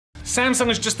Samsung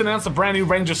has just announced a brand new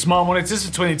range of smart monitors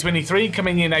for 2023,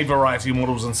 coming in a variety of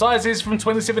models and sizes from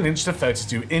 27 inch to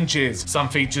 32 inches. Some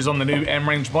features on the new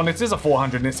M-range monitors are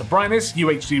 400 nits of brightness,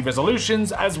 UHD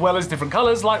resolutions, as well as different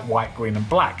colors like white, green and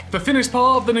black. The thinnest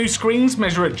part of the new screens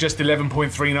measure at just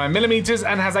 11.39mm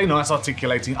and has a nice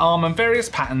articulating arm and various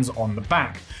patterns on the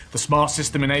back. The smart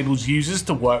system enables users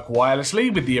to work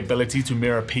wirelessly with the ability to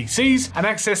mirror PCs and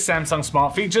access Samsung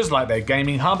smart features like their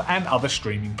gaming hub and other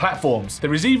streaming platforms.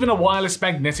 There is even a wireless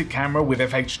magnetic camera with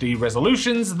FHD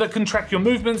resolutions that can track your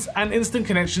movements and instant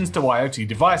connections to IoT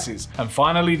devices. And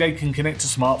finally, they can connect to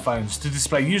smartphones to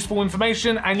display useful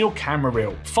information and your camera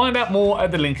reel. Find out more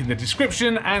at the link in the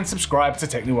description and subscribe to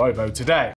TechNuovo today.